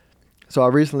So I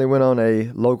recently went on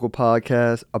a local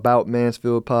podcast, About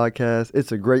Mansfield podcast.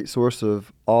 It's a great source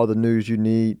of all the news you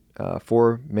need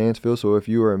for Mansfield. So if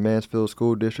you are in Mansfield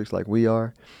school districts like we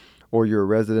are, or you're a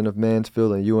resident of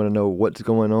Mansfield and you want to know what's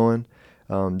going on,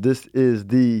 this is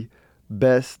the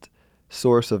best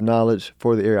source of knowledge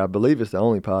for the area. I believe it's the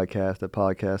only podcast that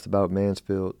podcasts about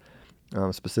Mansfield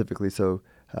specifically. So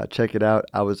check it out.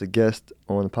 I was a guest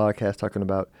on the podcast talking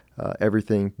about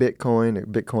everything Bitcoin,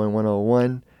 Bitcoin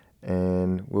 101.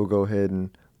 And we'll go ahead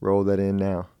and roll that in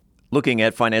now. Looking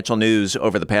at financial news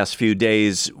over the past few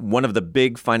days, one of the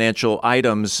big financial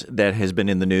items that has been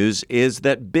in the news is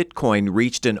that Bitcoin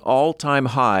reached an all-time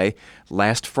high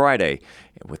last Friday.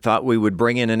 We thought we would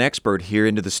bring in an expert here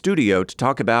into the studio to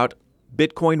talk about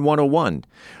Bitcoin 101.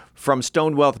 From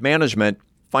Stone Wealth Management,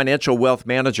 financial wealth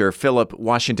manager Philip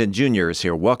Washington Jr. is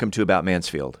here. Welcome to About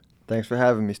Mansfield. Thanks for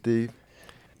having me, Steve.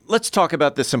 Let's talk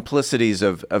about the simplicities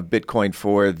of Bitcoin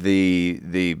for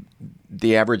the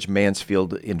average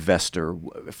Mansfield investor.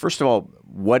 First of all,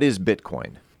 what is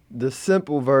Bitcoin? The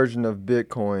simple version of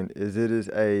Bitcoin is it is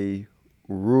a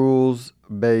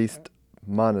rules-based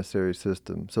monetary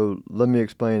system. So let me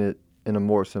explain it in a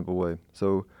more simple way.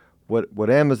 So what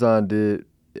Amazon did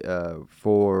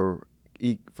for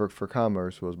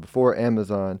commerce was, before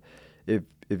Amazon,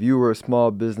 if you were a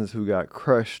small business who got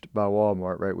crushed by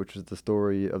Walmart, right, which is the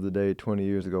story of the day 20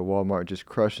 years ago, Walmart just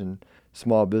crushing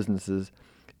small businesses,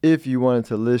 if you wanted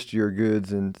to list your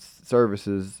goods and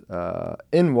services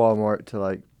in Walmart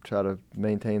to try to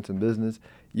maintain some business,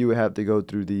 you would have to go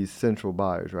through these central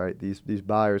buyers, right? These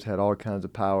buyers had all kinds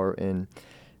of power, and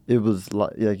it was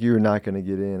like you were not going to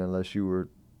get in unless you were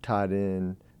tied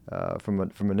in from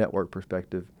a network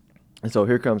perspective. And so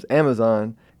here comes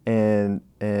Amazon. And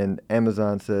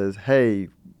Amazon says, hey,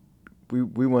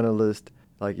 we want to list,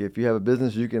 like, if you have a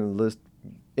business, you can list,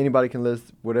 anybody can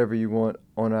list whatever you want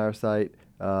on our site,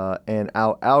 and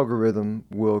our algorithm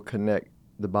will connect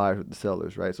the buyers with the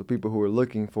sellers, right? So people who are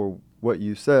looking for what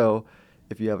you sell,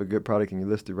 if you have a good product and you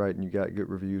list it right and you got good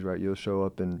reviews, right, you'll show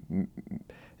up and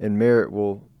merit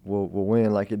will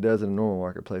win like it does in a normal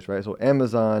marketplace, right? So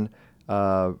Amazon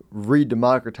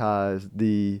re-democratized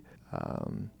the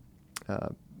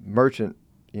merchant,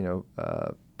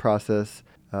 process,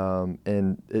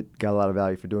 and it got a lot of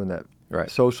value for doing that. Right.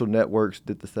 Social networks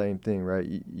did the same thing, right?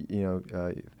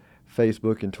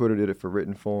 Facebook and Twitter did it for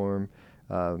written form.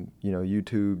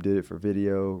 YouTube did it for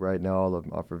video. Right now, all of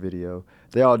them offer video.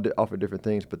 They all offer different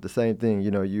things, but the same thing.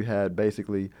 You had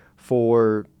basically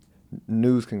 4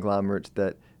 news conglomerates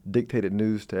that dictated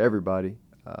news to everybody,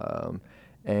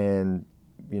 and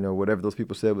whatever those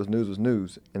people said was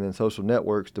news. And then social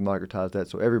networks democratized that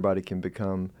so everybody can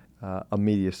become a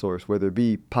media source, whether it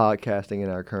be podcasting in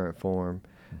our current form,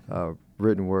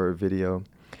 written word, video.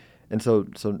 And so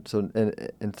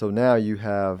now you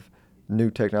have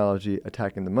new technology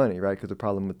attacking the money, right? Because the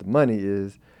problem with the money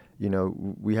is,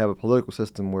 we have a political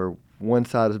system where one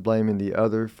side is blaming the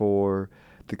other for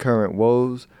the current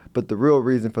woes, but the real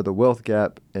reason for the wealth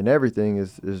gap and everything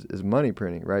is money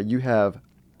printing, right? You have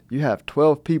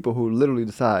 12 people who literally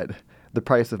decide the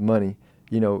price of money,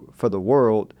 for the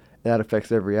world. That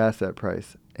affects every asset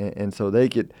price. And so they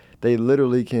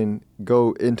literally can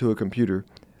go into a computer,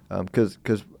 because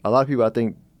a lot of people, I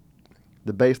think,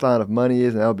 the baseline of money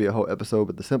is, and that'll be a whole episode,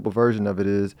 but the simple version of it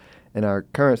is, in our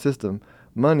current system,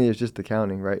 money is just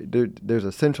accounting, right? There's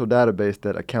a central database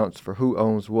that accounts for who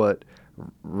owns what,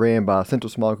 ran by a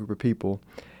central small group of people,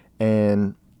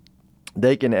 and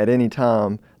they can at any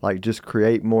time just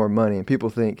create more money. And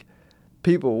people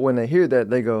when they hear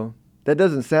that, they go, that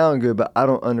doesn't sound good, but I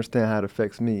don't understand how it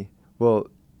affects me. Well,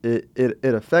 it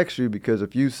affects you because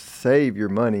if you save your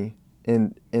money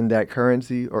in that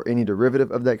currency or any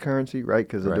derivative of that currency, right?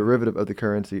 Because the derivative of the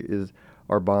currency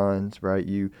are bonds, right?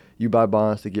 You buy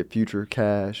bonds to get future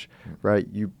cash, right?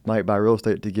 You might buy real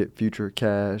estate to get future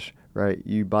cash, right?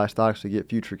 You buy stocks to get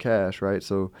future cash, right?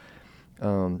 So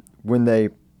when they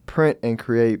print and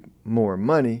create more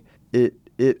money, it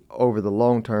over the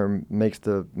long term makes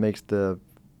the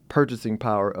purchasing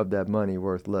power of that money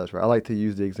worth less, right? I like to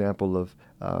use the example of,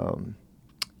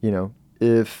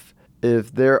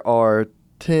 if there are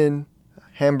 10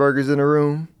 hamburgers in a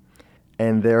room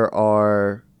and there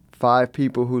are 5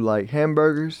 people who like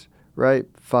hamburgers, right?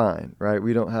 Fine, right?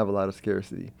 We don't have a lot of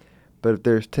scarcity. But if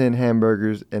there's 10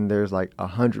 hamburgers and there's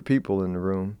 100 people in the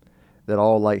room that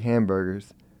all like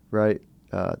hamburgers, right?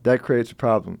 That creates a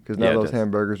problem because now those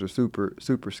hamburgers are super,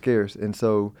 super scarce. And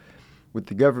so with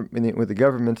the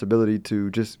government's ability to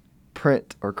just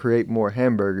print or create more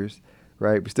hamburgers,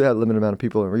 right? We still have a limited amount of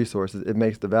people and resources. It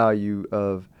makes the value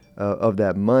of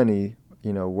that money,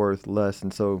 worth less.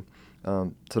 And so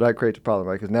So that creates a problem,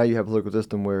 right? Because now you have a political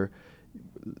system where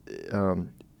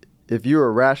if you're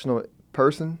a rational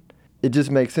person, it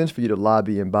just makes sense for you to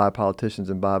lobby and buy politicians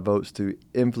and buy votes to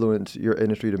influence your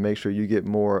industry to make sure you get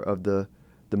more of the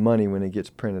money when it gets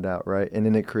printed out, right? And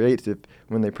then it creates,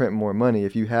 when they print more money,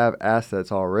 if you have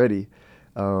assets already,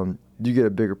 you get a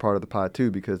bigger part of the pie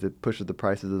too, because it pushes the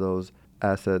prices of those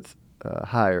assets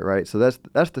higher, right? So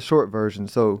that's the short version.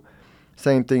 So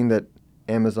same thing that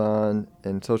Amazon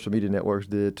and social media networks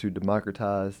did to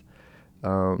democratize,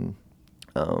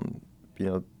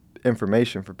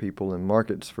 information for people and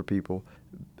markets for people.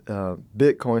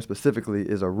 Bitcoin specifically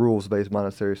is a rules-based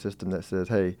monetary system that says,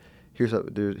 hey, here's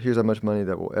how much money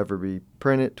that will ever be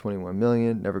printed, 21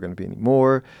 million, never going to be any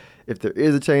more. If there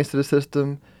is a change to the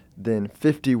system, then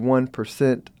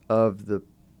 51% of the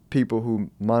people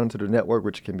who monitor the network,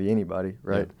 which can be anybody,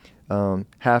 right,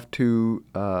 have to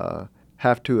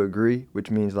agree,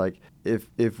 which means like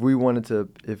if we wanted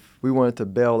to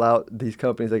bail out these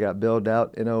companies that got bailed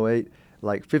out in '08,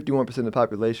 like 51% of the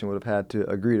population would have had to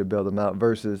agree to bail them out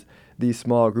versus these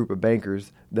small group of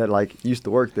bankers that like used to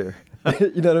work there.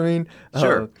 You know what I mean?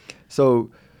 Sure.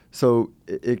 So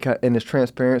and it's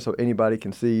transparent, so anybody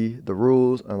can see the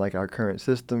rules, unlike our current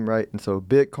system, right? And so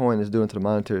Bitcoin is doing to the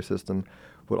monetary system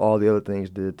what all the other things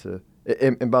did to.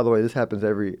 And by the way, this happens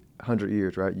every 100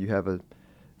 years, right? You have a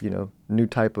new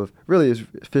type of, really it's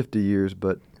 50 years,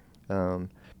 but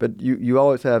you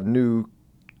always have new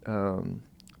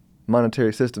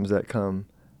monetary systems that come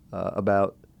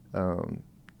about.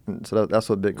 So that's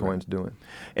what Bitcoin's doing.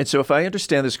 And so if I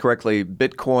understand this correctly,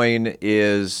 Bitcoin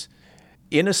is,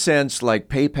 in a sense, like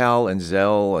PayPal and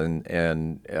Zelle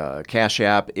and Cash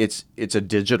App. It's a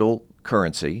digital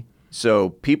currency. So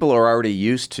people are already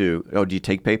used to, oh, do you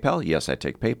take PayPal? Yes, I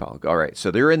take PayPal. All right.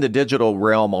 So they're in the digital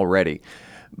realm already.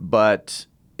 But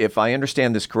if I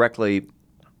understand this correctly,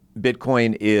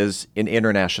 Bitcoin is an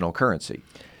international currency.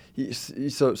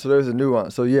 So there's a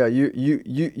nuance. So yeah, you're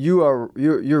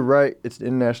right. It's an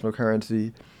international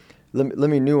currency. Let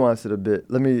me nuance it a bit.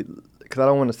 Because I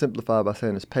don't want to simplify by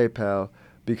saying it's PayPal,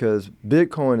 because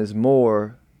Bitcoin is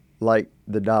more like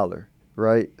the dollar,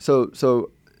 right? So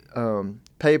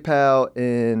PayPal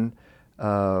and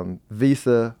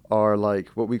Visa are like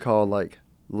what we call like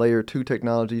layer 2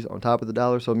 technologies on top of the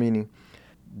dollar. So meaning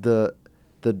the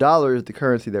dollar is the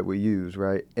currency that we use,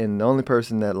 right? And the only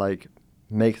person that like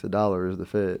makes the dollar is the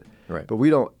Fed. Right. But we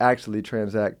don't actually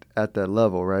transact at that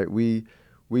level, right? We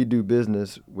do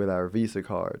business with our Visa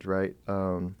cards, right?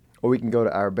 Or we can go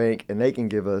to our bank and they can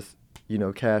give us,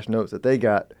 cash notes that they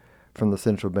got from the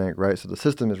central bank, right? So the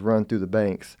system is run through the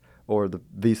banks or the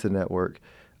Visa network.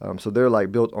 So they're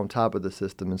like built on top of the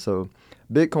system. And so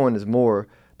Bitcoin is more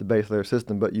the base layer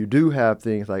system, but you do have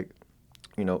things like,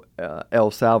 Lightning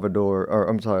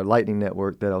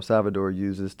Network that El Salvador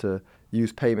uses to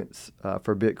use payments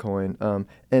for Bitcoin.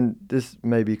 And this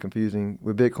may be confusing.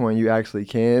 With Bitcoin,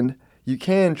 you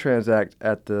can transact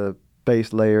at the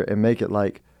base layer and make it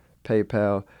like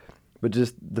PayPal, but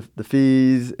just the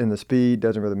fees and the speed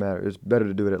doesn't really matter. It's better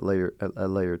to do it at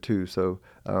layer 2. So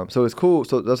it's cool.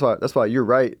 So that's why you're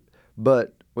right.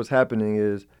 But what's happening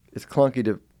is it's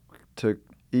clunky to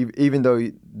even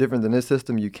though different than this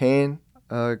system, you can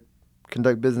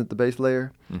conduct business at the base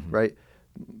layer, right?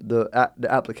 The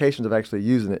applications of actually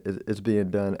using it is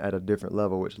being done at a different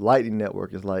level, which Lightning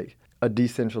Network is like a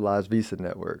decentralized Visa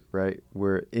network, right?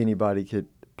 Where anybody could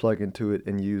plug into it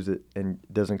and use it, and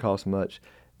it doesn't cost much,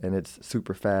 and it's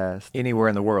super fast. Anywhere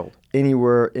in the world.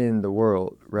 Anywhere in the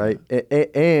world, right? Yeah.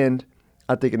 And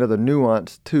I think another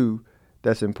nuance too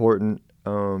that's important,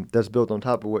 that's built on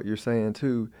top of what you're saying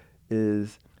too,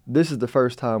 is this is the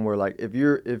first time where like if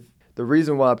the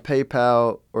reason why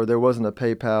PayPal, or there wasn't a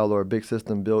PayPal or a big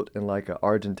system built in like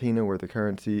Argentina where the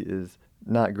currency is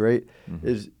not great,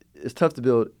 is it's tough to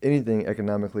build anything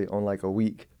economically on like a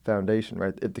weak foundation,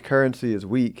 right? If the currency is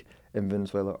weak in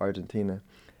Venezuela or Argentina,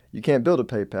 you can't build a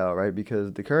PayPal, right?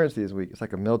 Because the currency is weak. It's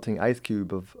like a melting ice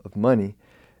cube of money.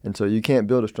 And so you can't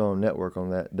build a strong network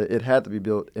on that. It had to be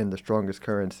built in the strongest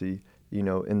currency,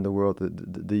 in the world,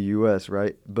 the U.S.,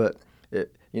 right? But,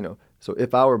 so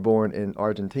if I were born in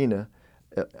Argentina,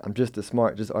 I'm just as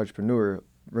smart, just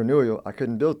entrepreneurial, I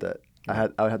couldn't build that. I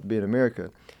would have to be in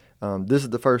America. This is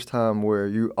the first time where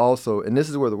you also, and this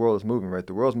is where the world is moving, right?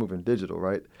 The world's moving digital,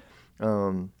 right?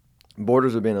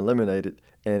 Borders are being eliminated,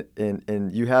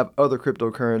 and you have other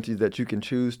cryptocurrencies that you can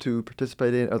choose to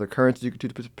participate in, other currencies you can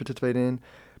choose to participate in.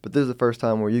 But this is the first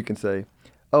time where you can say,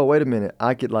 oh, wait a minute,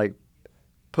 I could like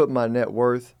put my net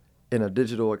worth in a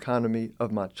digital economy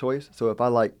of my choice. So if I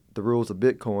like the rules of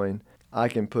Bitcoin, I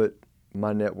can put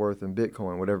my net worth in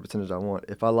Bitcoin, whatever percentage I want.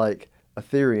 If I like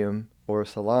Ethereum or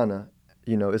Solana,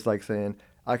 it's like saying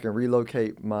I can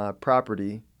relocate my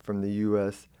property from the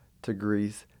U.S. to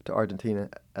Greece to Argentina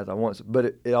as I want.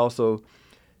 But it also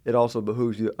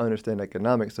behooves you to understand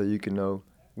economics so you can know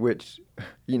which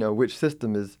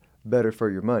system is better for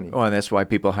your money. Oh, and that's why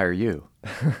people hire you.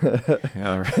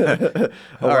 All right.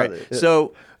 All right.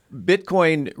 So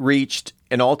Bitcoin reached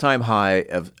an all-time high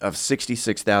of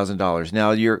 $66,000.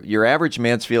 Now, your average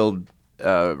Mansfield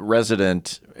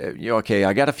resident, okay,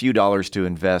 I got a few dollars to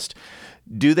invest.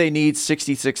 Do they need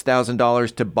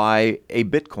 $66,000 to buy a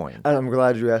Bitcoin? And I'm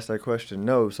glad you asked that question.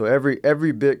 No. So every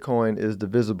Bitcoin is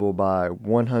divisible by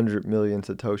 100 million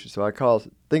Satoshi. So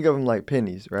think of them like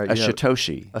pennies, right? A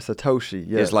Satoshi. A Satoshi,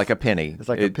 yes. Is like a penny. It's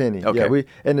like a penny. Okay. Yeah,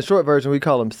 in the short version, we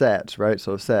call them sats, right?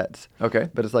 So sats. Okay.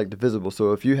 But it's like divisible.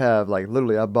 So if you have, like,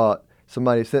 literally,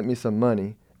 somebody sent me some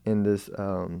money in this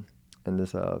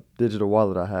digital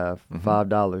wallet I have,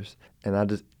 $5, and I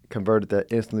just converted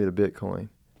that instantly to Bitcoin.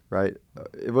 Right,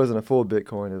 it wasn't a full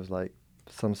Bitcoin. It was like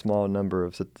some small number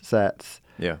of sats.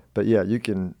 Yeah. But yeah, you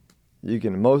can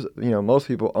most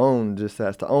people own just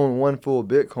sats. To own one full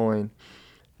Bitcoin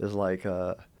is like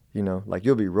like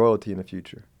you'll be royalty in the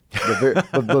future.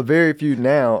 But very few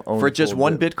now own for just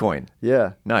one Bitcoin.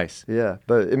 Yeah. Nice. Yeah,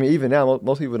 but I mean, even now,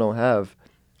 most people don't have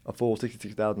a full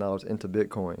 $66,000 into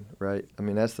Bitcoin. Right. I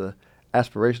mean, that's the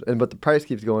aspiration, but the price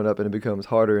keeps going up, and it becomes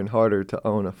harder and harder to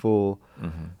own a full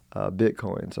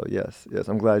Bitcoin. So yes,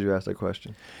 I'm glad you asked that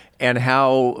question. And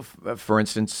how, for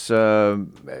instance,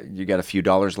 you got a few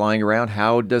dollars lying around.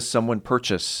 How does someone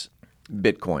purchase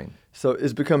Bitcoin? So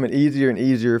it's becoming easier and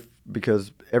easier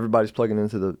because everybody's plugging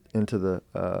into the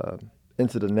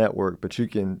network. But you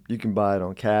can buy it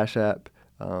on Cash App.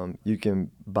 You can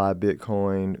buy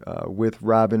Bitcoin with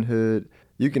Robinhood.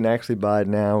 You can actually buy it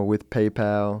now with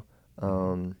PayPal.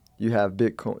 You have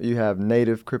Bitcoin. You have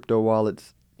native crypto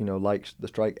wallets. Like the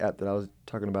Strike app that I was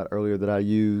talking about earlier that I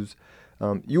use.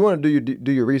 You want to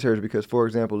do your research because, for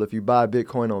example, if you buy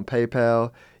Bitcoin on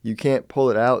PayPal, you can't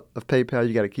pull it out of PayPal.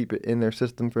 You got to keep it in their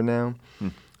system for now.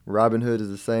 Robinhood is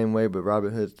the same way, but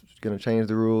Robinhood's going to change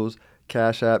the rules.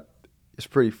 Cash App is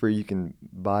pretty free. You can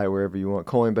buy it wherever you want.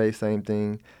 Coinbase, same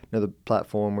thing. Another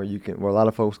platform where a lot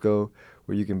of folks go,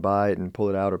 where you can buy it and pull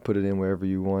it out or put it in wherever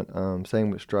you want. Same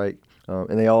with Strike.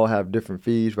 And they all have different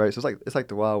fees, right? So it's like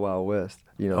the Wild Wild West,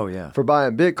 Oh, yeah. For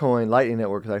buying Bitcoin, Lightning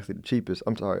Network is actually the cheapest.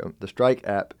 I'm sorry, the Strike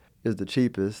app is the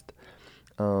cheapest.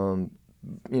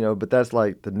 But that's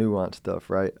like the nuanced stuff,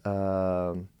 right?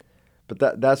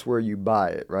 But that's where you buy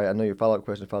it, right? I know your follow-up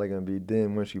question is probably going to be,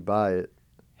 then once you buy it,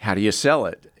 how do you sell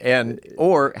it?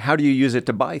 Or how do you use it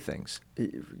to buy things?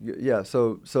 Yeah,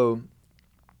 so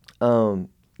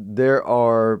there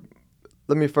are,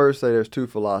 let me first say there's two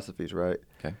philosophies, right?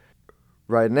 Okay.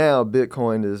 Right now,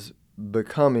 Bitcoin is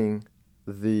becoming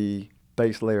the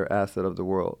base layer asset of the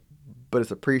world, but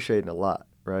it's appreciating a lot,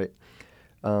 right?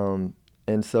 And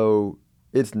so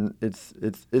it's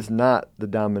not the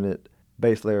dominant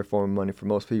base layer form of money for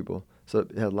most people. So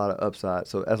it has a lot of upside.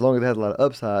 So as long as it has a lot of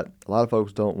upside, a lot of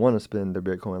folks don't want to spend their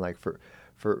Bitcoin. Like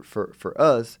for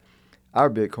us, our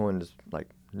Bitcoin is like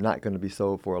not going to be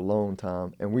sold for a long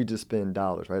time, and we just spend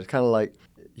dollars, right? It's kind of like,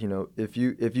 if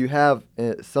you have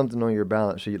something on your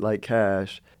balance sheet like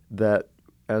cash that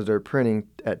as they're printing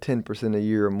at 10% a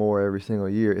year or more every single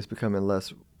year, it's becoming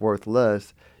worth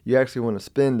less. You actually want to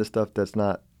spend the stuff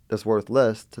that's worth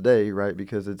less today, right?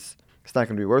 Because it's not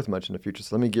going to be worth much in the future.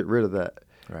 So let me get rid of that,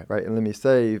 right? And let me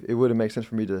save. It wouldn't make sense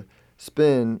for me to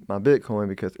spend my Bitcoin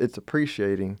because it's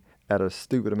appreciating at a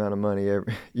stupid amount of money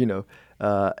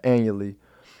annually.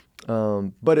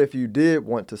 But if you did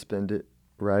want to spend it,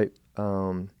 right?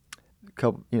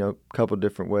 Couple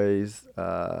different ways.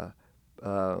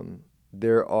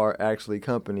 There are actually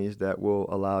companies that will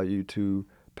allow you to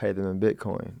pay them in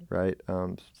Bitcoin, right?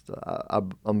 So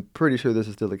I'm pretty sure this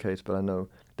is still the case, but I know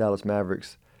Dallas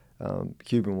Mavericks,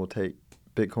 Cuban will take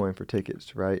Bitcoin for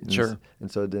tickets, right? Sure.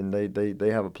 And so then they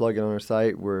have a plugin on their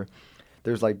site where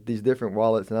there's like these different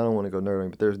wallets, and I don't want to go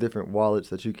nerding, but there's different wallets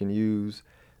that you can use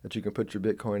that you can put your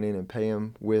Bitcoin in and pay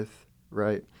them with,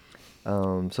 right?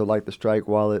 So like the Strike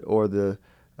wallet or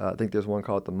I think there's one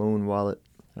called the Moon wallet.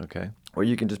 Okay. Or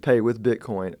you can just pay with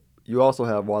Bitcoin. You also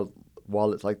have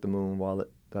wallets like the Moon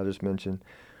wallet that I just mentioned,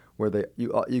 where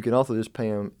you can also just pay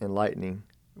them in Lightning,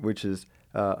 which is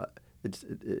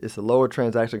it's a lower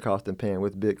transaction cost than paying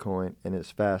with Bitcoin, and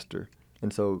it's faster.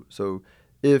 And so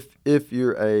if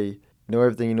you're know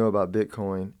everything you know about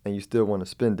Bitcoin and you still want to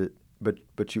spend it,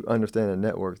 but you understand the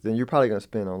networks, then you're probably going to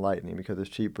spend on Lightning because it's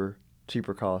cheaper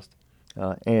cost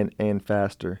and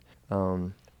faster.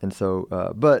 And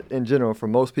so, but in general, for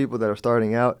most people that are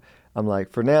starting out, I'm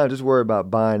like, for now, just worry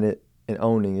about buying it and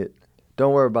owning it.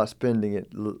 Don't worry about spending it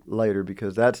later,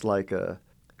 because that's like a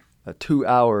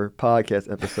 2-hour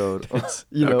podcast episode,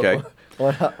 Okay.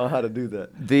 on how to do that.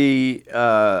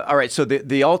 All right, so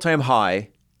the all-time high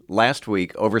last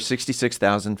week, over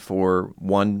 66,000 for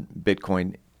one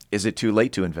Bitcoin. Is it too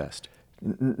late to invest?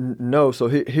 No. So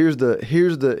here's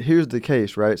the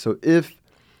case, right?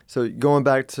 So going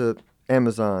back to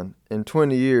Amazon, in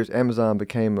 20 years, Amazon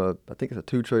became I think it's a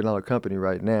 $2 trillion company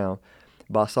right now,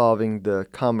 by solving the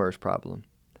commerce problem.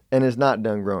 And it's not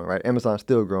done growing, right? Amazon's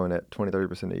still growing at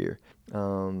 20-30% a year.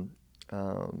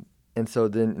 And so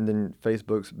then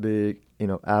Facebook's big,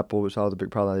 Apple, which solves a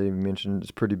big problem I didn't even mention,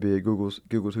 is pretty big. Google's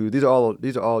too. These are all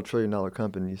 $1 trillion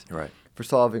companies, right, for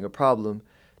solving a problem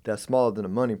that's smaller than a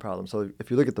money problem. So if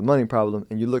you look at the money problem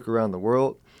and you look around the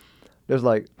world, there's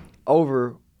like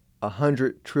over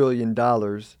 $100 trillion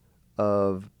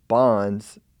of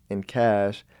bonds and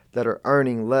cash that are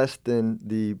earning less than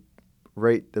the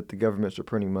rate that the governments are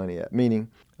printing money at. Meaning,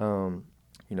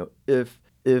 if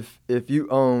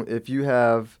you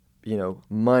have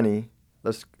money,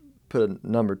 let's put a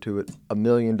number to it, $1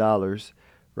 million,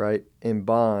 right, in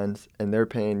bonds, and they're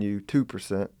paying you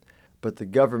 2%, but the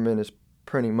government is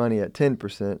printing money at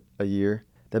 10% a year.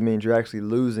 That means you're actually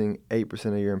losing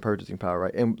 8% a year in purchasing power,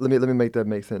 right? And let me make that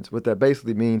make sense. What that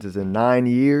basically means is, in 9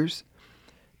 years,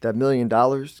 that $1 million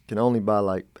can only buy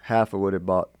like half of what it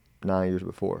bought 9 years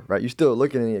before, right? You still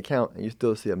look at any account and you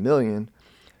still see $1 million,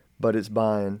 but it's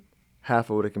buying half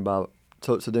of what it can buy.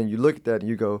 So then you look at that and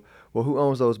you go, well, who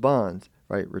owns those bonds,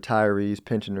 right? Retirees,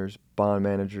 pensioners, bond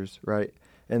managers, right?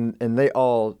 And they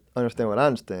all understand what I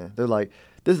understand. They're like,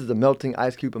 this is a melting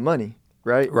ice cube of money,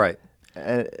 right? Right.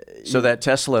 And so that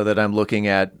Tesla that I'm looking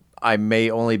at, I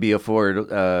may only be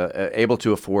able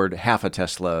to afford half a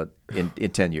Tesla in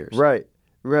 10 years.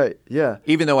 Right, yeah.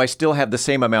 Even though I still have the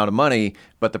same amount of money,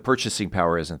 but the purchasing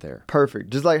power isn't there. Perfect.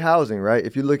 Just like housing, right?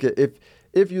 If you look at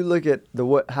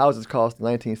what houses cost in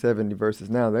 1970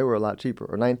 versus now, they were a lot cheaper.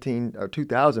 Or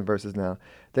 2000 versus now,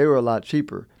 they were a lot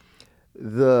cheaper.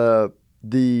 The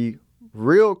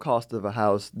real cost of a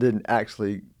house didn't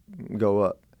actually go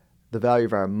up. The value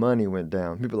of our money went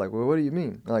down. People are like, well, what do you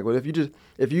mean? I'm like, well, if you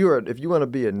want to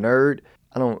be a nerd,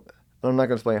 I'm not going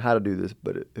to explain how to do this,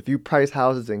 but if you price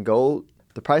houses in gold,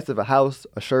 the price of a house,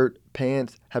 a shirt,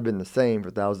 pants have been the same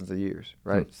for thousands of years,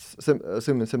 right?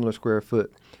 Assuming similar square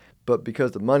foot. But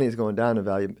because the money is going down in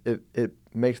value, it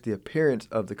makes the appearance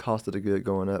of the cost of the good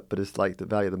going up, but it's like the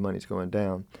value of the money is going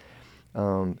down.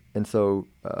 And so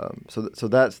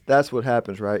that's what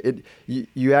happens, right?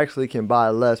 You actually can buy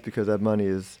less because that money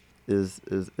is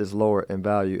lower in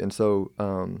value. And so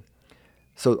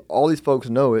all these folks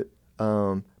know it,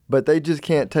 but they just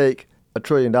can't take $1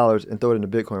 trillion and throw it into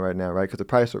Bitcoin right now, right? Because the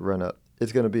price would run up.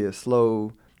 It's going to be a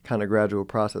slow, kind of gradual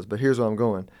process. But here's where I'm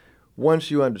going.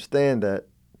 Once you understand that,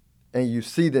 and you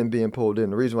see them being pulled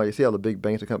in, the reason why you see all the big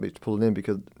banks and companies pulling in,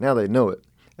 because now they know it,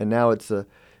 and now it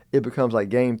becomes like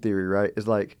game theory, right? It's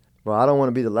like, well, I don't want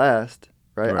to be the last,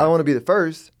 right? I don't want to be the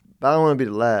first, but I don't want to be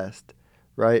the last,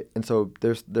 right? And so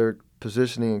they're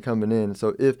positioning and coming in.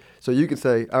 So you can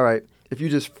say, all right, if you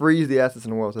just freeze the assets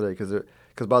in the world today,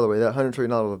 because by the way, that $100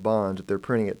 trillion of bonds, if they're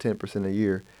printing at 10% a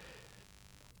year,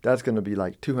 that's going to be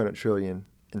like $200 trillion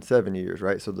in 7 years,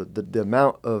 right? So the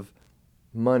amount of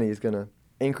money is going to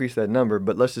increase that number,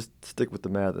 but let's just stick with the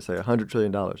math and say $100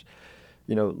 trillion.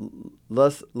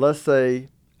 Let's say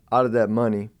out of that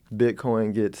money,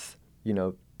 Bitcoin gets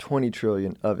 20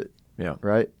 trillion of it. Yeah.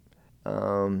 Right.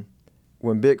 When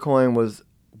Bitcoin was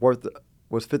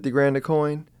 50 grand a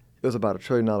coin, it was about $1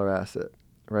 trillion asset.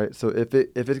 Right. So if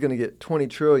it's going to get 20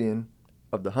 trillion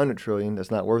of the 100 trillion,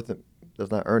 that's not worth it. That's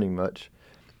not earning much.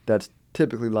 That's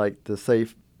typically like the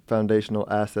safe foundational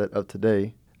asset of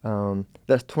today.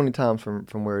 That's 20 times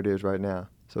from where it is right now.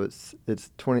 So it's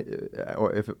 20,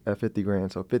 or if at 50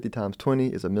 grand. So 50 times 20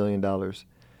 is $1 million,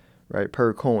 right,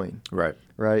 per coin. Right.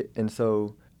 Right. And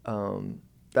so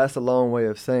that's a long way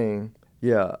of saying,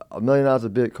 yeah, $1 million of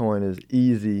Bitcoin is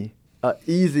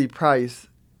easy price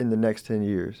in the next 10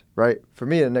 years, right? For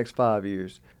me, in the next 5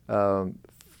 years,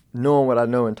 knowing what I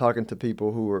know and talking to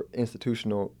people who are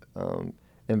institutional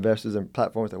investors and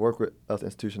platforms that work with us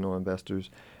institutional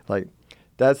investors, like,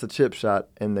 that's a chip shot,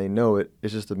 and they know it.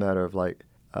 It's just a matter of like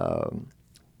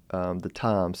the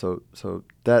time. So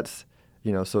that's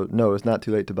So no, it's not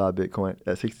too late to buy Bitcoin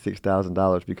at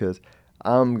 $66,000 because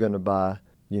I'm gonna buy.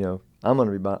 I'm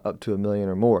gonna be buying up to $1 million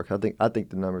or more. I think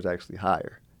the number's actually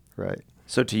higher, right?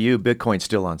 So to you, Bitcoin's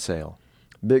still on sale.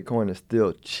 Bitcoin is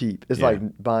still cheap. It's like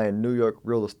buying New York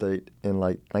real estate in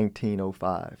like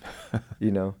 1905.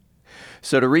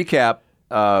 So to recap,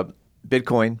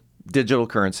 Bitcoin, digital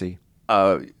currency.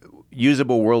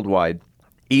 usable worldwide,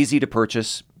 easy to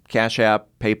purchase, Cash App,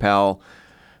 PayPal,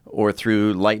 or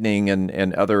through Lightning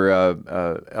and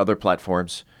other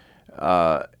platforms.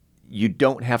 You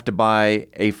don't have to buy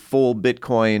a full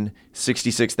Bitcoin,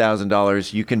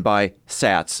 $66,000. You can buy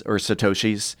sats or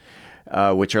satoshis,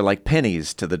 which are like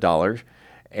pennies to the dollar,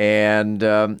 and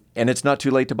it's not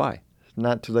too late to buy.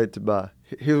 Not too late to buy.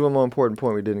 Here's one more important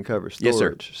point we didn't cover. Storage. Yes,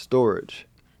 sir. Storage.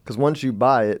 Because once you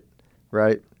buy it,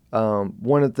 right,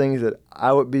 one of the things that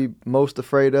I would be most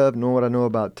afraid of, knowing what I know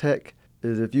about tech,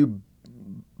 is if you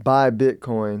buy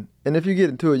Bitcoin, and if you get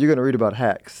into it, you're going to read about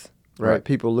hacks, right?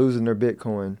 People losing their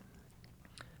Bitcoin.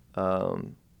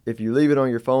 If you leave it on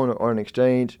your phone or on an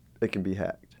exchange, it can be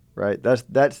hacked, right?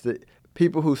 That's the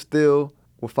people who steal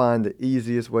will find the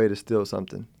easiest way to steal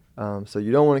something. So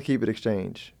you don't want to keep it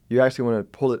exchanged. You actually want to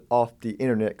pull it off the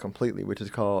internet completely, which is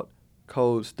called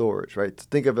cold storage, right?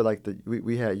 Think of it like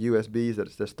we had USBs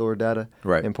that store data,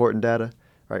 important data,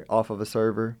 right, off of a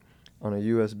server on a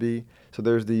USB. So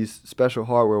there's these special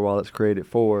hardware wallets created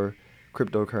for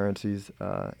cryptocurrencies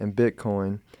and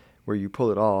Bitcoin where you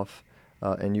pull it off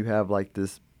and you have like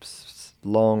this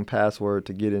long password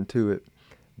to get into it.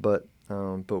 But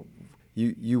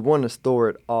you want to store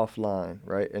it offline,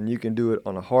 right? And you can do it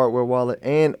on a hardware wallet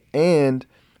and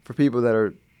for people that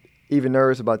are even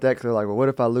nervous about that because they're like, well, what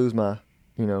if I lose my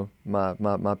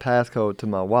passcode to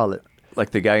my wallet?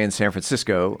 Like the guy in San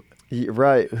Francisco,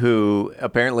 right? Who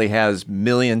apparently has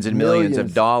millions and millions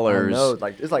of dollars. I know,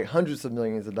 it's like hundreds of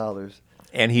millions of dollars.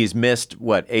 And he's missed,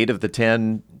 8 of the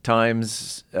 10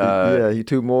 times? He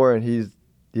 2 more, and he's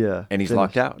and he's finished.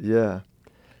 Locked out. Yeah.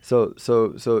 So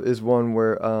it's one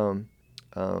where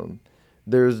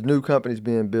there's new companies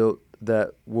being built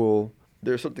that will.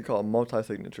 There's something called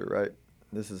multi-signature, right?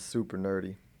 This is super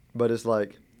nerdy, but it's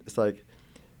like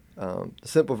the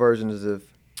simple version is if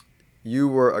you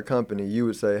were a company, you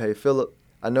would say, hey, Philip,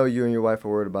 I know you and your wife are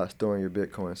worried about storing your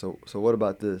Bitcoin. So what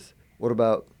about this? What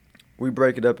about we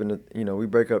break it up into, we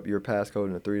break up your passcode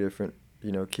into 3 different,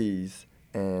 keys,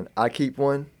 and I keep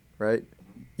one, right?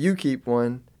 You keep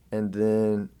one, and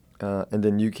then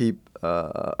you keep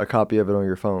a copy of it on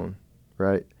your phone,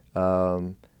 right?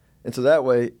 And so that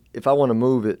way, if I want to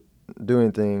move it, do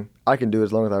anything, I can do it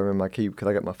as long as I remember my key because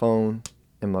I got my phone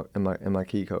and my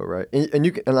key code, right?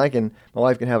 My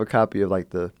wife can have a copy of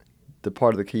like the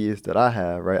part of the keys that I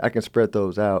have, right? I can spread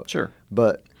those out. Sure.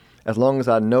 But as long as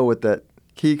I know what that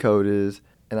key code is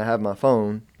and I have my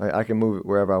phone, right, I can move it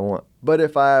wherever I want. But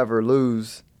if I ever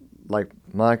lose like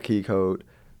my key code,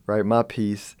 right, my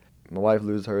piece, my wife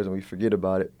loses hers and we forget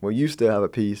about it. Well, you still have a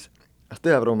piece. I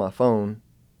still have it on my phone,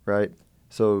 right?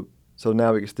 So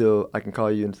now I can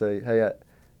call you and say, hey,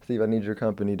 Steve, I need your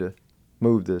company to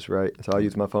move this, right? So I'll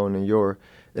use my phone and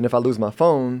if I lose my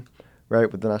phone, right,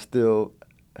 but then I still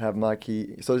have my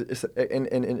key. So it's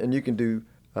and you can do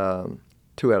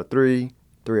 2 out of 3,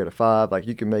 3 out of 5. Like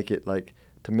you can make it like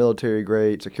to military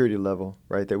grade security level,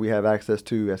 right? That we have access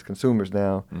to as consumers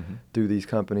now through these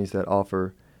companies that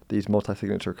offer these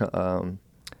multi-signature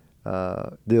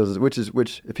deals.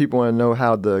 Which if people want to know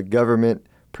how the government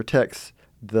protects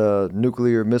the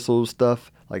nuclear missile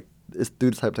stuff, like it's through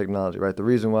this type of technology, right? The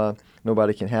reason why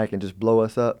nobody can hack and just blow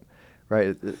us up,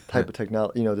 right? It's type of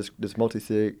technology, this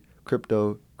multi-sig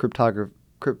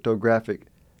cryptographic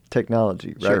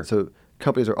technology, right? Sure. So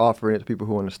companies are offering it to people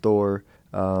who want to store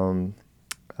their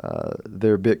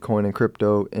Bitcoin and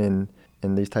crypto in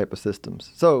these type of systems.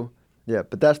 So yeah,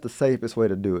 but that's the safest way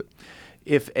to do it.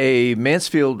 If a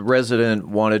Mansfield resident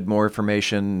wanted more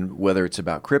information, whether it's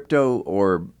about crypto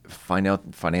or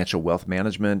financial wealth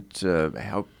management,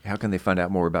 how can they find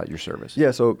out more about your service? Yeah,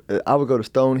 so I would go to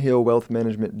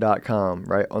stonehillwealthmanagement.com,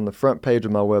 right? On the front page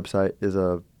of my website is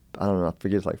I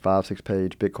forget, it's like 5-6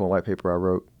 page Bitcoin white paper I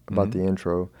wrote about the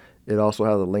intro. It also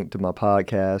has a link to my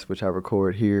podcast, which I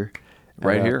record here.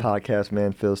 Right here? Podcast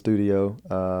Mansfield Studio,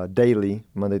 daily,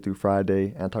 Monday through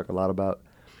Friday. And I talk a lot about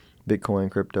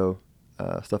Bitcoin, crypto,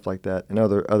 stuff like that, and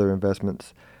other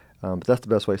investments. But that's the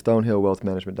best way,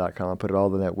 stonehillwealthmanagement.com. Put it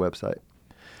all on that website.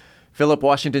 Philip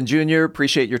Washington Jr.,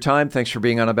 appreciate your time. Thanks for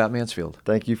being on About Mansfield.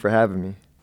 Thank you for having me.